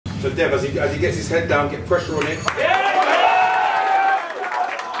So Dev, as he gets his head down, get pressure on it. Yeah!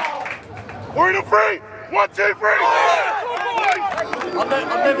 We're in a free! 1, 2, 3! I'm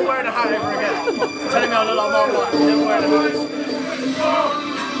never wearing a hat ever again. Telling me I look like Mark White. I'm never wearing a hat.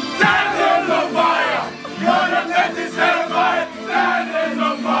 Standards on fire! Your defense is terrified! Standards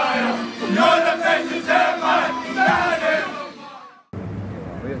on fire! Your defense is terrified! Standards on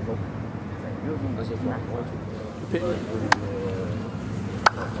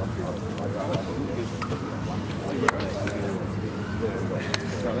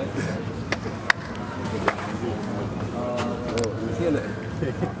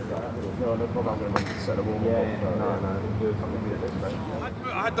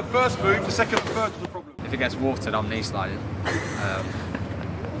I had the first move, the second and third was the problem. If it gets watered, I'm knee sliding.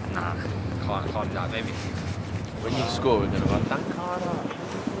 Nah, can't do that, maybe. When you score, we're going to run that card up.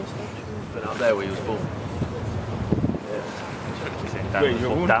 But up there where he was born.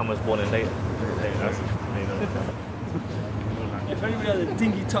 Yeah. Dan was born in Leyton. If anybody had a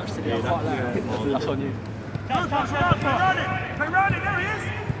dingy touch today, I'll fight that. That's on you. Play round it, there he is!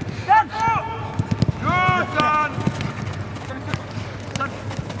 Dan, go! Good, Dan!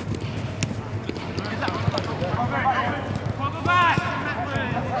 Can't go back!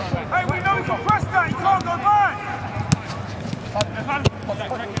 Hey, we know he can press that, he can't go back!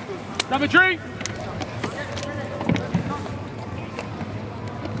 Number 3!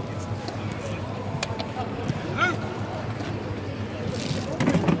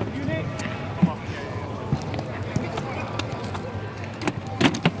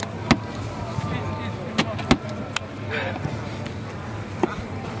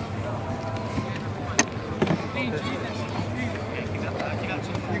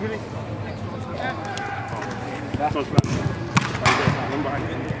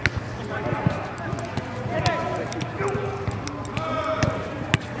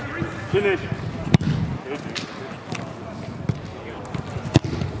 Finish.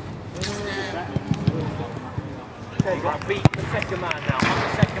 Okay, got to beat the second man now. I'm the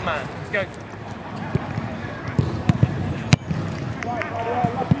second man. Let's go.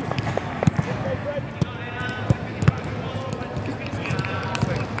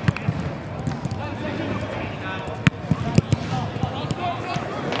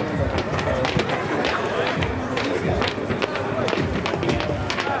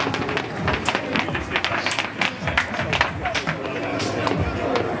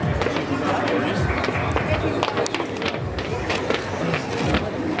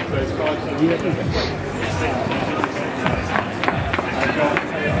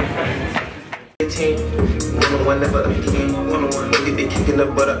 One never again. 1-on-1, look at the kick in the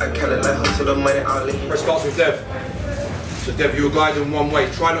butter. I kinda like hustle the money all in. Press starts with Dev. So Dev, you're guiding one way.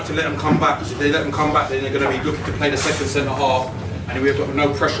 Try not to let them come back, because if they let them come back, then they're going to be looking to play the second centre half, and we've got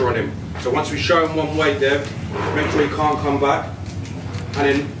no pressure on him. So once we show him one way, Dev, make sure he can't come back, and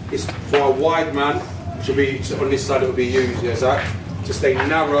then it's for a wide man, which will be on this side. It will be used, yeah, Zach, to stay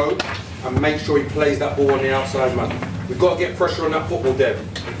narrow and make sure he plays that ball on the outside, man. We've got to get pressure on that football, Dev.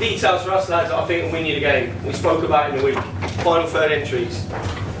 Details for us, lads, I think we need a game. We spoke about it in the week. Final third entries.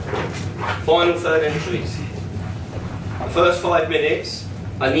 Final third entries. The first 5 minutes,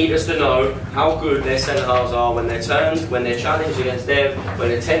 I need us to know how good their centre halves are when they're turned, when they're challenged against Dev, when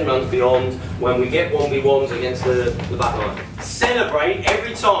they're 10 runs beyond, when we get 1v1s against the back line. Celebrate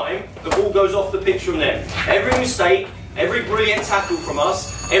every time the ball goes off the pitch from them. Every mistake, every brilliant tackle from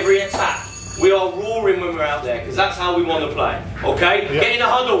us, every attack. We are roaring when we're out there, because that's how we want to play. Okay? Yep. Get in a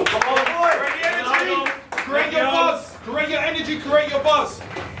huddle. Come on, boy. Create the energy. Create your buzz. Create your energy. Create your buzz.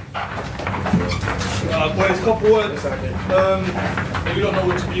 Boys, a couple words. If you don't know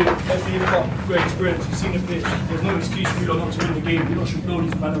what to do, if you've got great experience, you've seen the pitch, there's no excuse for you not to win the game. You don't should blow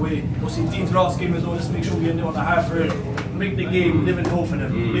these men away. Obviously, Dean's last game as well, just make sure we end it on the high for it. Make the game live and hope for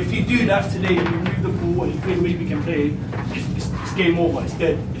them. If you do that today, and you move the ball and you play the way we can play, it's game over, it's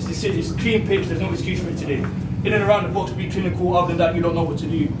dead. It's a clean pitch, there's no excuse for it today. In and around the box, be clinical, other than that, you don't know what to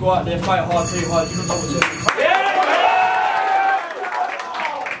do. Go out there, fight hard, play hard, you don't know what to do.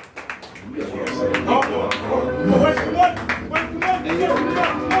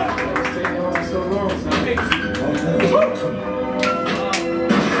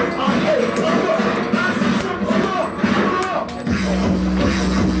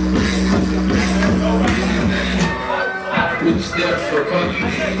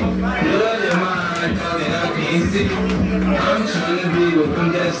 I'm trying to be what I'm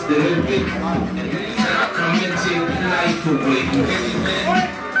destined to be. I come and take life away.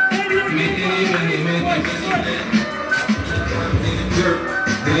 Dirt,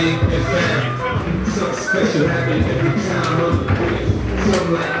 they ain't been found. Something special happens every time.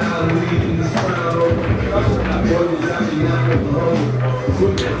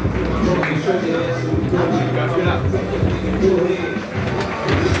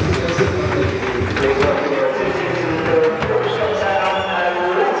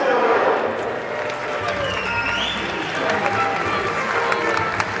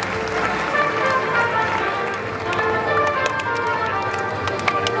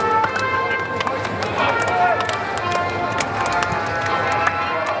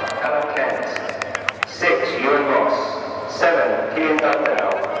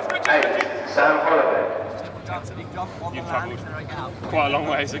 Quite a long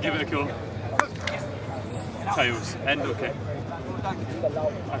way, so give it a call. Tails, end okay.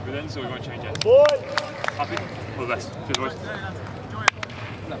 Happy then, so we won't change it. Happy? All the best. Cheers, boys. Do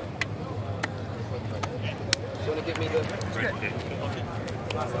you want to give me the...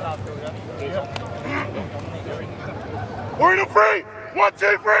 We're in a free! 1, 2, 3!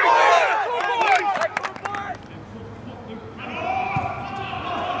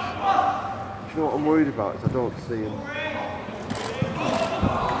 Do you know what I'm worried about is I don't see him.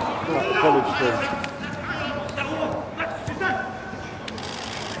 College thing.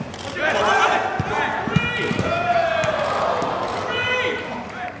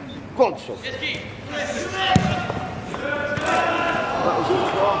 Go on, son. That was all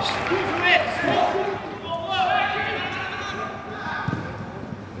class.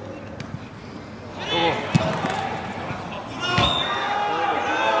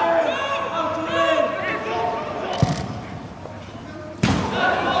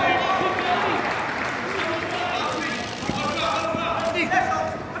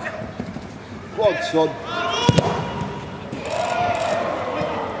 Go on, son.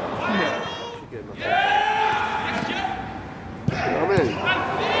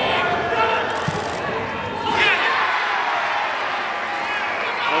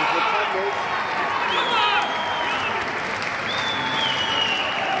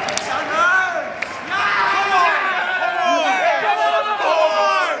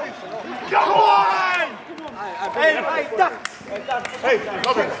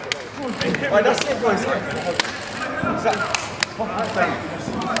 That's it, boys.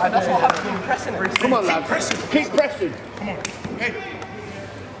 That's what happens when you're pressing it. Come on, lads. Keep pressing. Come on. Hey.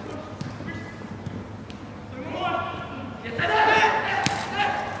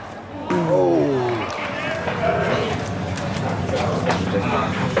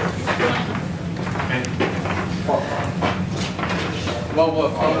 Well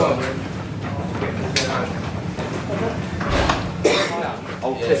worked, well worked.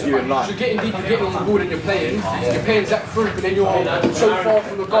 I'll test you in line. So getting deep, you're getting on the board and you're playing Zach through, but then you're so far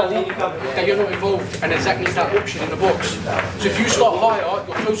from the goal that you're not involved, and then Zach needs that option in the box. So if you start higher,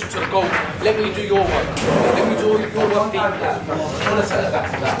 you're closer to the goal. Let me do your work. Let me do your work deep.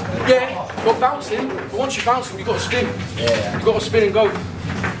 Yeah, you're bouncing, but once you bounce, you've got to spin. You've got to spin and go.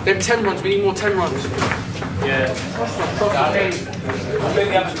 Them 10 runs, we need more 10 runs. Yeah. I think they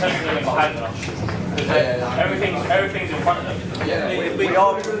haven't tested them behind us. Everything's in front of them. Yeah. If they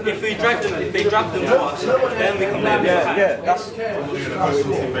drag them to us, then we can play. Yeah, that's...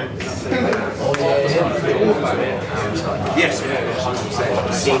 Yes,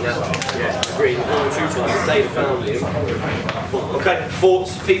 100%. Seen that. Yeah, agreed. 1 or 2 times. They found him. Okay,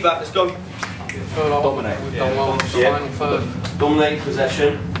 thoughts, feedback, let's go. Dominate. We've done well. Final third. Dominate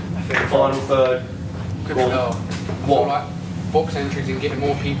possession. Final third. Good what? Like box entries and getting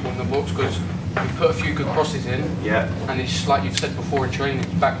more people in the box, because we've put a few good crosses in. Yeah. And it's like you've said before in training,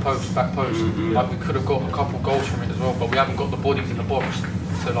 back post, back post. Like we could have got a couple goals from it as well, but we haven't got the bodies in the box to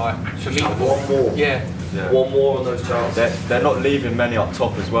meet the ball. One more. Yeah. One more on those chances. They're not leaving many up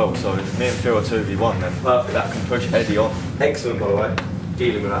top as well, so if me and Phil are 2v1, then that can push Eddie on. Excellent, by the way.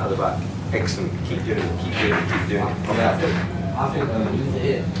 Dealing with that at the back. Excellent. Keep doing it. Keep doing it. Keep doing it. I think we need to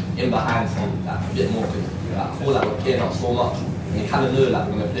hit in behind some a bit more, because I feel like we're playing up so much. You kind of know that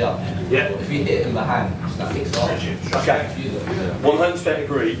we're going to play up. Yeah. But if we hit in behind, that kicks off. Okay. 100%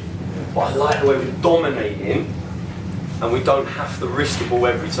 agree. But I like the way we're dominating, and we don't have to risk the ball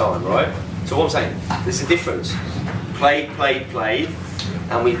every time, right? So what I'm saying, there's a difference. Play,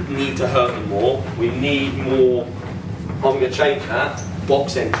 and we need to hurt them more. We need more. I'm going to change that.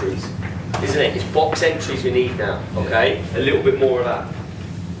 Box entries. Isn't it? It's box entries we need now, okay? A little bit more of that.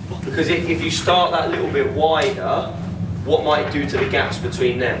 Because if you start that little bit wider, what might it do to the gaps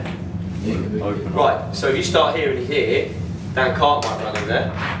between them? Right, so if you start here and here, Dan Cart might run in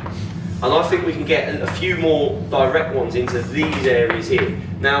there. And I think we can get a few more direct ones into these areas here.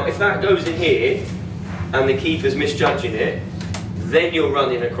 Now, if that goes in here, and the keeper's misjudging it, then you're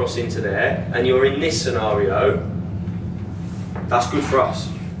running across into there, and you're in this scenario, That's good for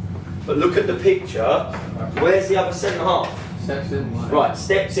us. But look at the picture. Where's the other centre half? Steps in. Right,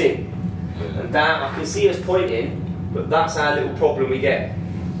 steps in. And down, I can see us pointing, but that's our little problem we get.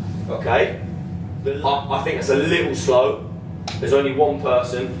 Okay? I think it's a little slow. There's only one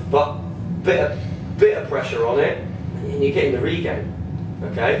person, but bit of pressure on it, and you're getting the regain.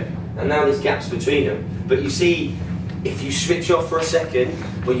 Okay? And now there's gaps between them. But you see, if you switch off for a second,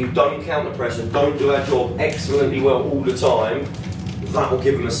 where you don't counter pressure, don't do our job excellently well all the time, that will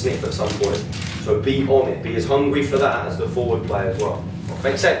give them a sniff at some point. So be on it, be as hungry for that as the forward player as well.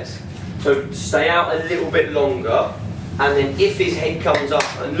 Make sense? So stay out a little bit longer, and then if his head comes up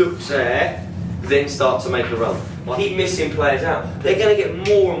and looks there, then start to make a run. Keep missing players out. They're going to get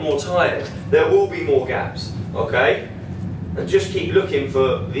more and more tired. There will be more gaps, okay? And just keep looking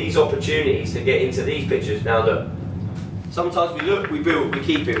for these opportunities to get into these pitches. Now look, sometimes we look, we build, we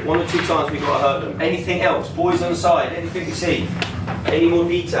keep it. 1 or 2 times we've got to hurt them. Anything else? Boys on the side, anything you see? Any more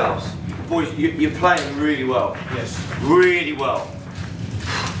details? Boys, you're playing really well. Yes. Really well.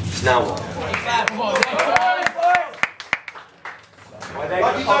 Now what?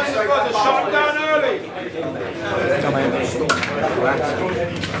 Like you guys have got to shut them down early.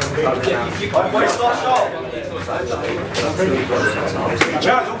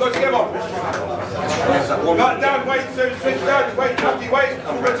 Chaz, all go together. Cut down, wait, switch down, wait, lefty, wait,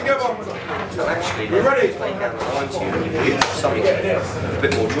 all go together. You ready? Something a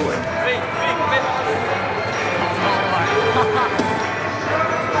bit more joy.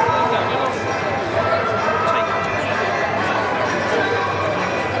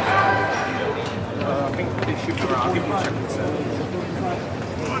 I'll give you a check.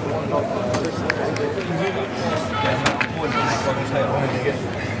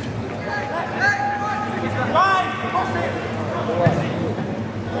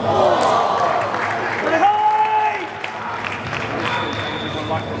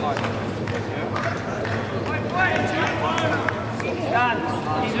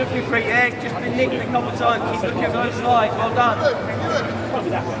 He's looking for it, yeah, he's just been nicked a couple of times. He's looking for those slides, well done.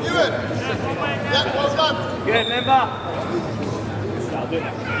 Good, remember?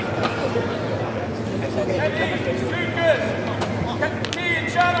 Key and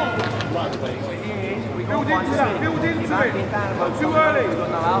channel. Build into that, build into it. Not too early.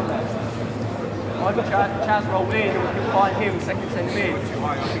 I got Chaz rolled in, you'll find him second centre mid.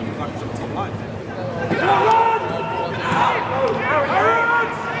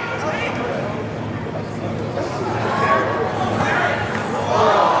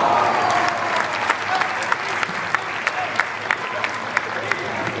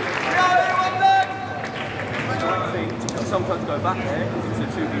 Sometimes go back there, because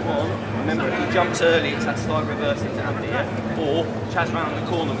it's a 2v1. Remember, if he jumps early, it's that slide reverse into Anthony, yeah? Or Chaz round the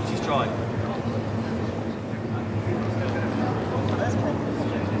corner, which he's tried.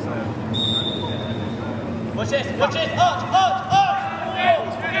 Watch this, arch, arch, arch!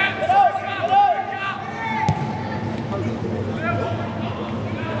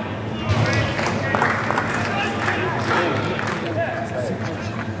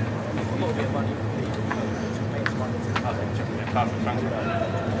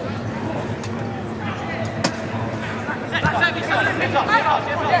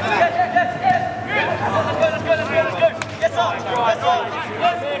 Get out, get out!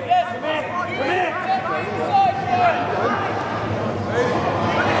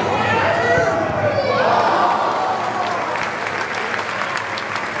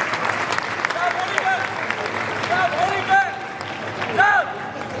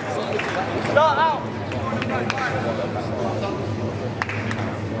 Start out!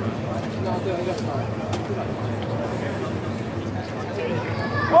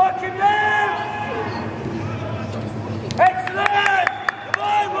 Watch him down! Excellent! Come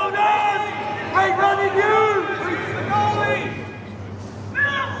on, well done! Great running you! The goalie!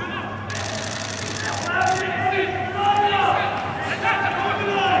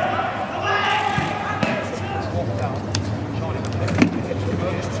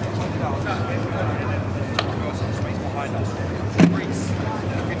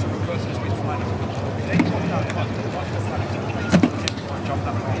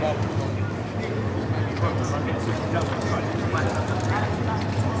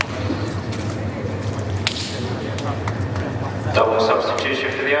 Double substitution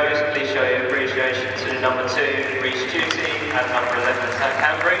for the O's. Please show your appreciation to number 2, Reece Duty, and number 11, Zach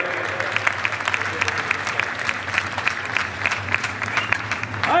Cambry.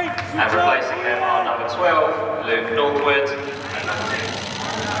 And replacing them are number 12, Luke Northwood, and number 2.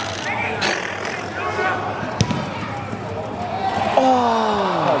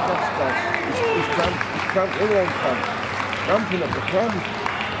 Oh, that's cramped. He's cramped. Everyone's cramped. Ramping up the crowd.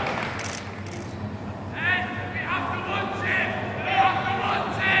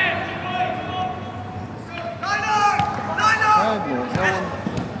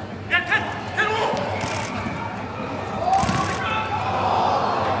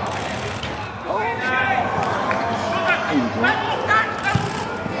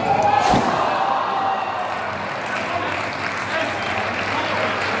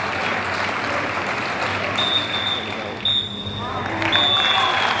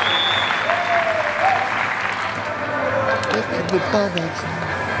 The bug outside.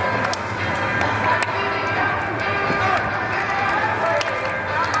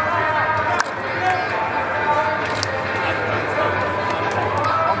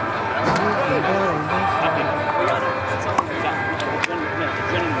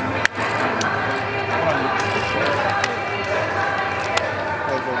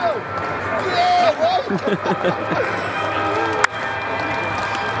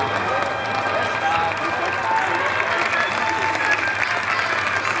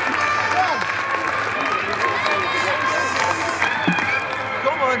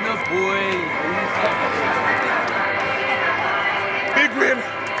 Big win.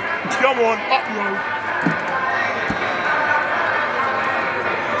 Come on, up road.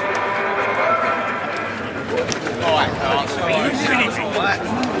 Alright,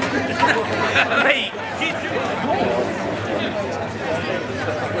 mate.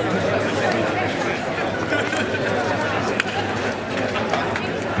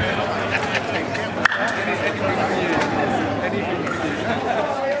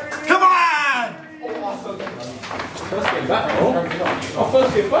 Come on! First game back, bro. Oh,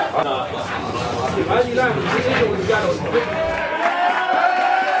 first game back? Imagine that.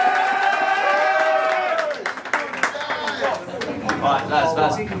 Right,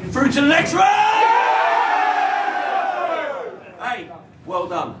 lads. Through to the next round! Hey, well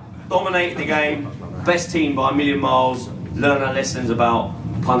done. Dominated the game. Best team by a million miles. Learn our lessons about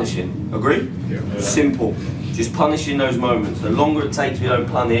punishing. Agree? Yeah. Simple. Just punishing those moments. The longer it takes we don't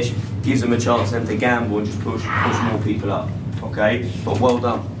punish, gives them a chance then to gamble and just push more people up. Okay? But well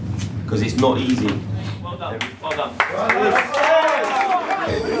done. Because it's not easy. Well done. Well done.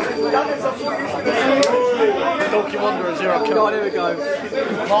 Donkey Wanderer 0 kill. Here we go.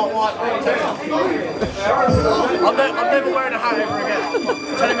 Mark White. I'm never wearing a hat ever again.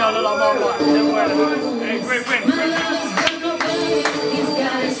 Telling me I look like Mark White. I'm never wearing a hat. Hey, great win.